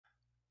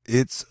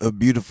It's a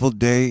beautiful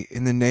day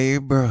in the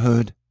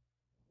neighborhood.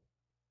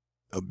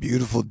 A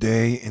beautiful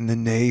day in the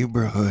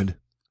neighborhood.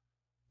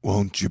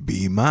 Won't you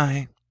be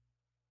my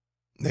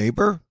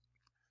neighbor?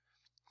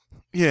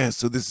 Yeah,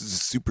 so this is a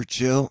super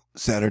chill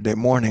Saturday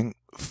morning.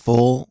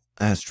 Full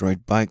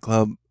Asteroid Bike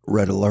Club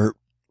red alert.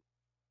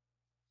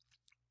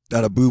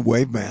 Boo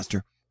Wave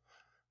Master.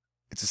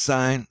 It's a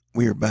sign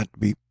we are about to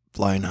be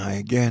flying high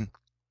again.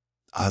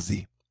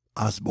 Ozzy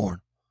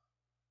Osbourne.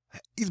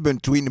 He's been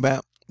tweeting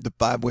about the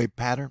 5-wave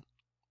pattern,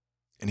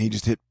 and he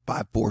just hit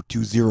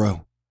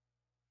 5420.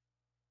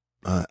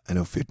 I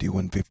know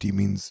 5150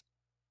 means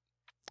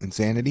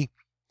insanity,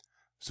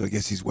 so I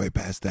guess he's way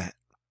past that.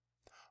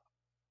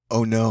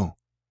 Oh no,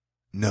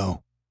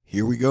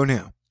 here we go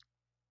now.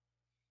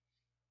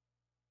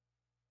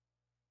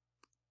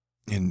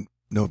 And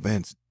no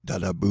offense,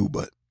 boo,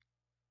 but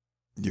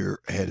your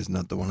head is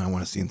not the one I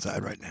want to see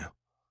inside right now.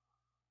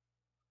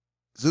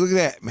 So look at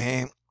that,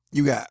 man.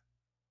 You got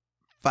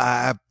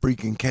 5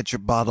 freaking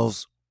ketchup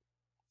bottles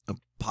of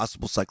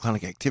possible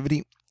cyclonic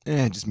activity.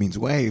 It just means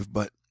wave,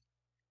 but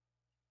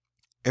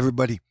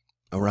everybody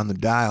around the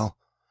dial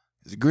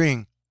is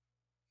agreeing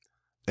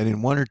that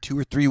in 1 or 2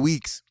 or 3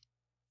 weeks,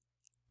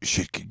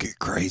 shit could get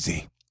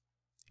crazy.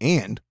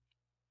 And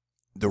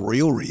the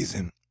real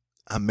reason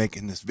I'm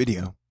making this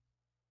video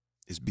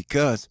is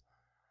because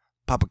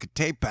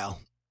Popocatepetl,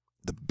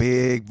 the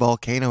big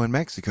volcano in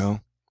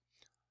Mexico,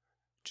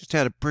 just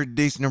had a pretty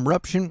decent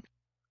eruption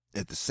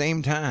at the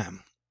same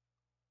time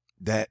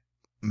that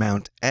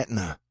Mount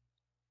Etna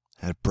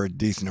had a pretty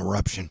decent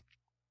eruption.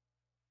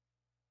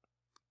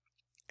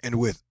 And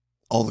with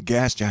all the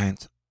gas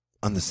giants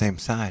on the same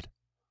side,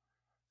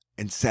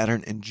 and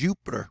Saturn and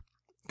Jupiter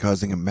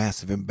causing a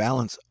massive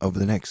imbalance over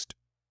the next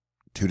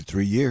 2 to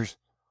 3 years,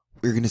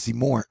 we're going to see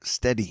more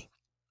steady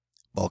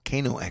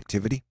volcano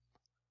activity,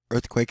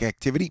 earthquake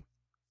activity,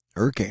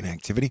 hurricane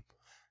activity,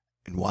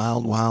 and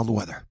wild, wild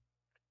weather.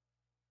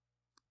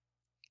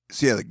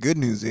 So yeah, the good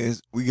news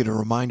is we get a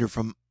reminder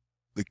from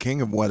the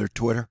king of weather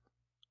Twitter,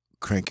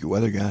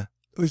 Crankywxguy,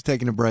 who's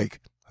taking a break.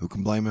 Who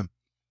can blame him?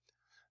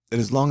 That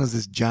as long as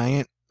this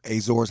giant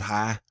Azores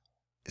High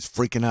is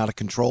freaking out of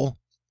control,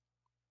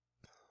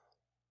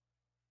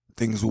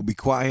 things will be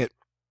quiet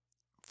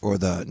for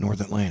the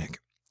North Atlantic.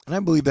 And I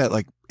believe that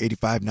like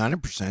 85,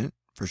 90%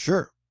 for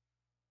sure.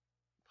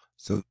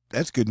 So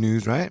that's good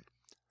news, right?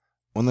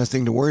 One less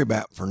thing to worry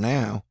about for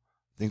now.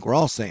 I think we're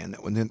all saying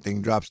that when that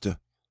thing drops to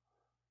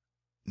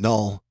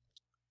null,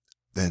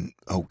 then,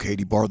 oh,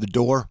 Katie, bar the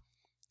door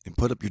and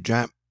put up your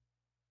giant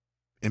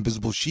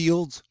invisible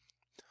shields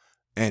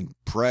and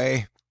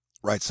pray,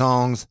 write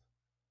songs,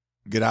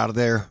 get out of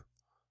there,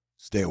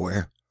 stay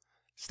aware,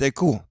 stay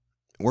cool,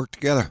 work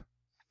together.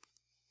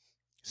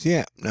 So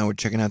yeah, now we're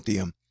checking out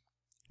the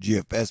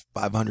GFS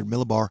 500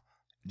 millibar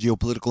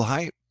geopolitical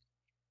height.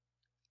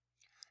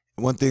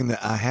 And one thing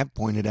that I have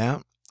pointed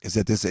out is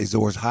that this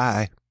Azores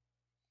High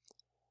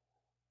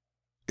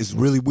is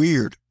really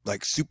weird,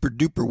 like super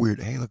duper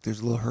weird. Hey, look, there's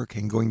a little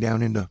hurricane going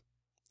down into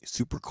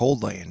super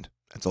cold land.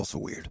 That's also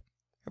weird.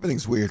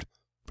 Everything's weird,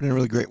 but in a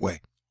really great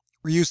way.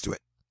 We're used to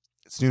it.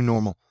 It's new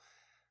normal.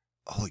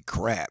 Holy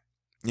crap.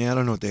 Yeah, I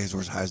don't know what the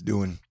Azores High is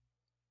doing.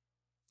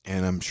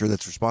 And I'm sure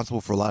that's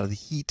responsible for a lot of the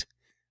heat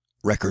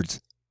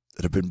records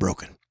that have been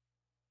broken.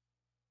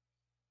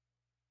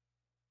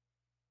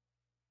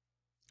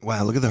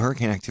 Wow, look at the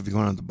hurricane activity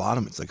going on at the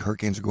bottom. It's like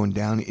hurricanes are going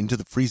down into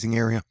the freezing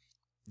area,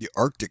 the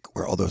Arctic,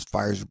 where all those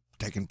fires are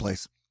taking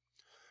place.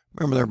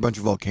 Remember, there are a bunch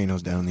of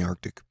volcanoes down in the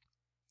Arctic.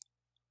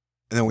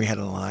 And then we had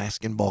an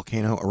Alaskan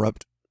volcano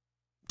erupt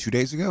 2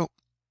 days ago.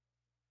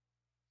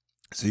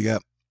 So you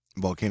got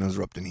volcanoes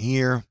erupting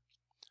here,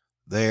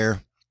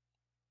 there,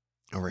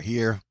 over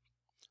here,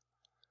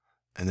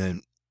 and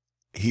then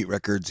heat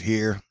records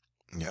here.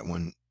 You got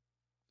one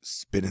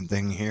spinning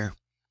thing here.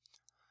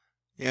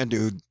 Yeah,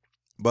 dude.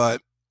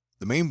 But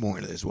the main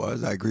point of this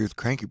was, I agree with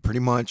Cranky pretty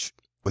much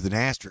with an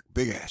asterisk,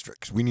 big asterisk,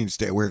 because we need to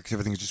stay aware because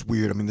everything's just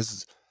weird. I mean, this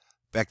is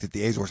the fact that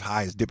the Azores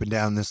High is dipping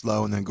down this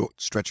low and then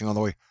stretching all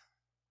the way,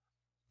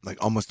 like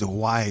almost to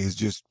Hawaii is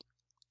just,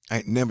 I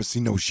ain't never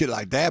seen no shit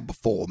like that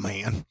before,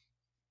 man.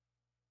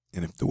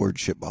 And if the word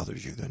shit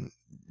bothers you, then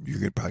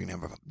you're probably going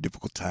to have a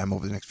difficult time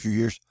over the next few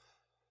years.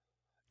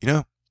 You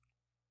know?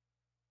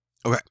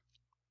 Okay.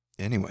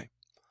 Anyway,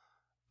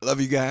 I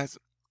love you guys.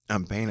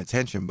 I'm paying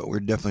attention, but we're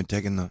definitely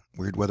taking the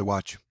weird weather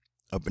watch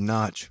up a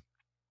notch.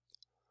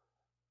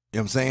 You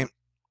know what I'm saying?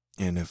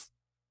 And if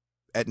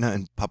Etna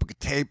and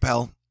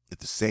Popocatepetl at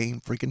the same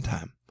freaking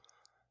time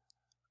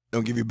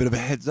don't give you a bit of a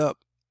heads up,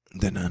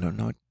 then I don't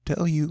know what to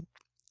tell you.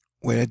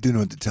 Wait, I do know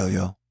what to tell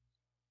y'all.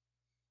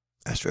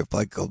 Asteroid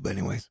Flight Club,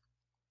 anyways.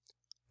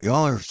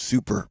 Y'all are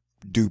super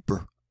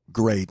duper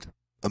great,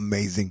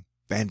 amazing,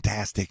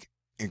 fantastic,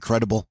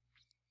 incredible.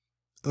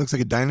 It looks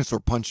like a dinosaur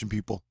punching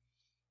people.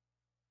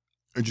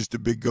 Or just a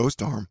big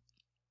ghost arm.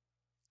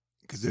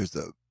 Because there's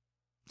the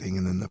thing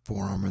and then the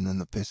forearm and then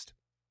the fist.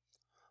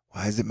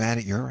 Why is it mad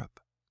at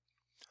Europe?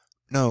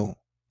 No,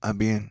 I'm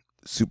being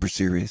super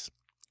serious,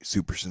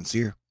 super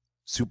sincere,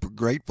 super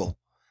grateful,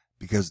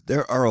 because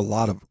there are a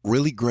lot of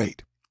really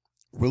great,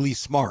 really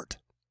smart,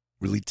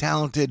 really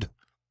talented,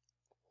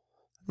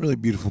 really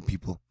beautiful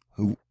people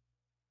who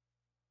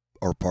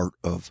are part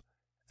of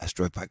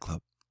Asteroid Fight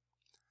Club.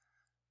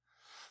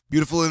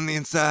 Beautiful on the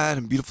inside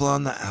and beautiful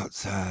on the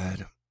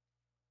outside.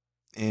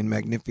 And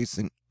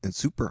magnificent and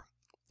super.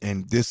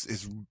 And this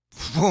is,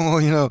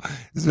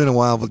 it's been a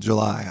while for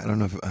July. I don't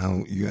know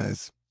how you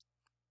guys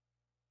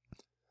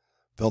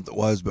felt it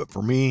was, but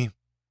for me,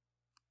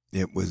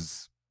 it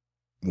was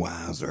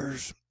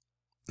wowzers.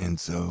 And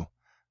so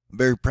I'm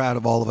very proud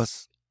of all of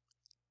us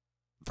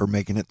for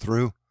making it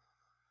through.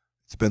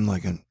 It's been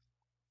like a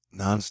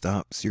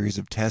nonstop series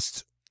of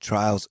tests,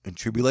 trials, and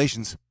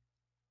tribulations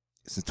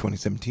since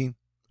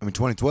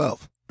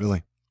 2012,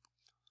 really.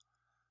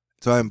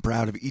 So I'm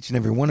proud of each and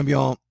every one of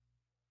y'all.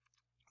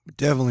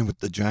 Definitely with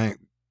the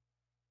giant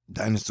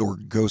dinosaur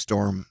ghost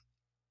arm,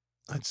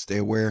 I'd stay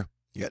aware.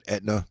 You got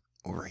Etna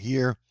over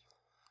here.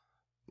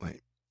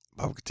 Wait,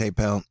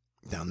 Popocatepetl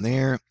down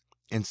there.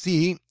 And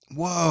see,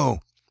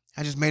 whoa,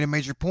 I just made a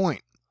major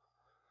point.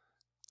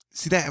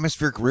 See that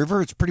atmospheric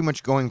river? It's pretty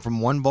much going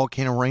from one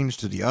volcano range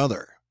to the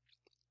other.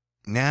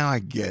 Now I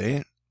get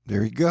it.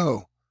 There you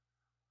go.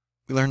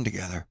 We learned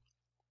together.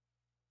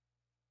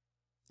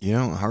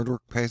 Hard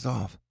work pays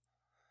off.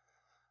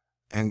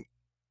 And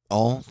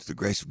all to the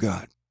grace of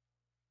God.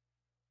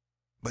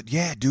 But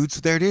yeah, dude,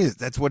 so there it is.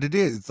 That's what it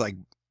is. It's like,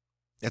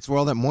 that's where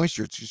all that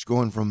moisture, it's just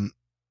going from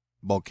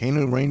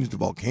volcano range to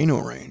volcano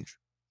range.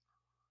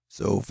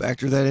 So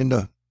factor that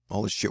into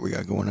all the shit we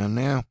got going on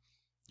now.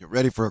 Get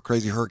ready for a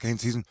crazy hurricane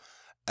season.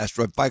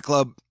 Asteroid Fight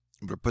Club.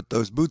 I'm going to put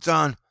those boots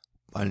on.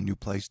 Find a new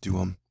place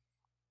to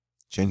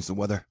change the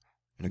weather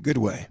in a good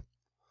way.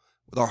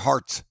 With our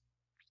hearts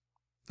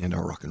and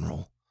our rock and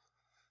roll.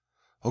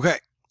 Okay.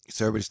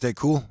 So everybody stay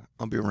cool.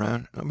 I'll be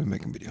around. I'll be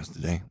making videos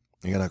today.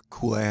 I got a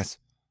cool ass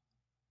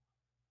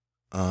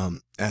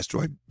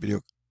asteroid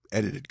video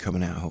edited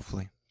coming out,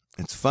 hopefully.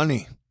 It's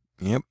funny.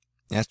 Yep.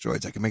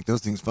 Asteroids. I can make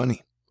those things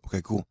funny.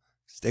 Okay, cool.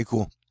 Stay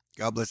cool.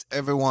 God bless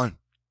everyone.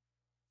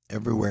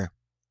 Everywhere.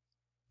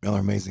 Y'all are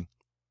amazing.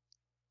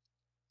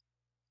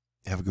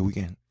 Have a good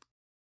weekend.